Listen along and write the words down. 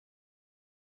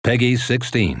Peggy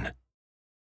 16.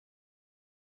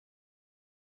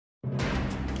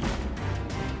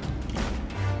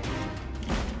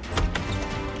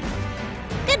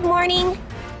 Good morning.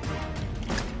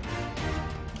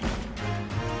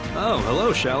 Oh,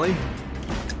 hello, Shallie.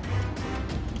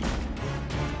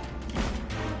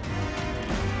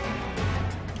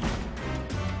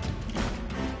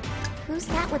 Who's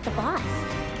that with the boss?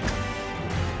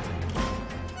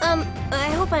 I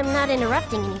hope I'm not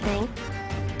interrupting anything.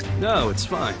 No, it's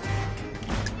fine.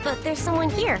 But there's someone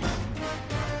here.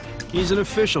 He's an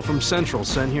official from Central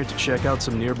sent here to check out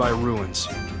some nearby ruins.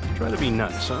 Try to be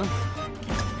nice, huh?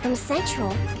 From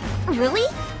Central? Really?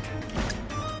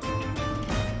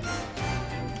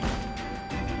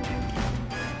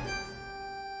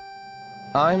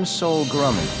 I'm Solle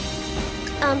Grumman.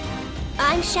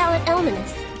 I'm Shallotte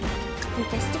alchemist.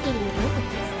 Investigating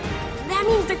ruins. That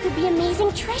means there could be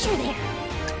amazing treasure there.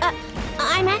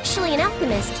 I'm actually an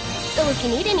alchemist, so if you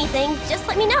need anything, just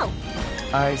let me know.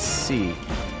 I see.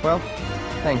 Well,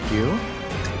 thank you.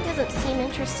 He doesn't seem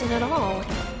interested at all.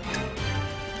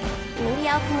 Maybe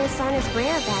alchemists aren't as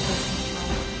rare back in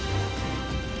Central.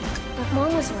 But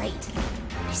Mom was right.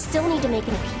 I still need to make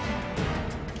an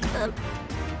appeal.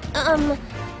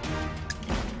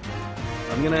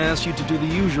 I'm gonna ask you to do the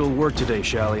usual work today,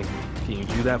 Shallie. Can you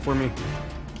do that for me?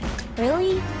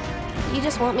 Really? You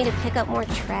just want me to pick up more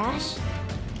trash?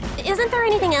 Isn't there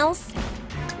anything else?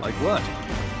 Like what?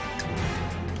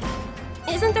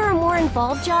 Isn't there a more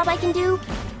involved job I can do?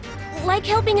 Like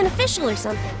helping an official or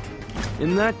something?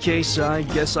 In that case, I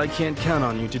guess I can't count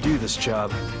on you to do this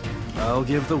job. I'll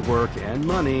give the work and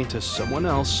money to someone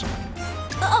else.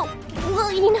 Oh,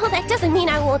 well, you know that doesn't mean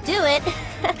I won't do it.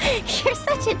 You're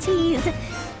such a tease.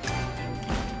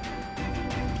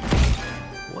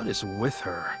 What is with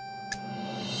her?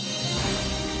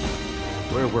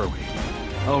 Where were we?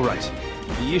 Oh, right.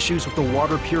 The issues with the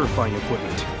water purifying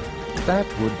equipment. That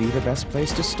would be the best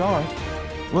place to start.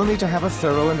 We'll need to have a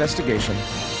thorough investigation.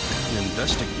 An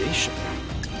investigation?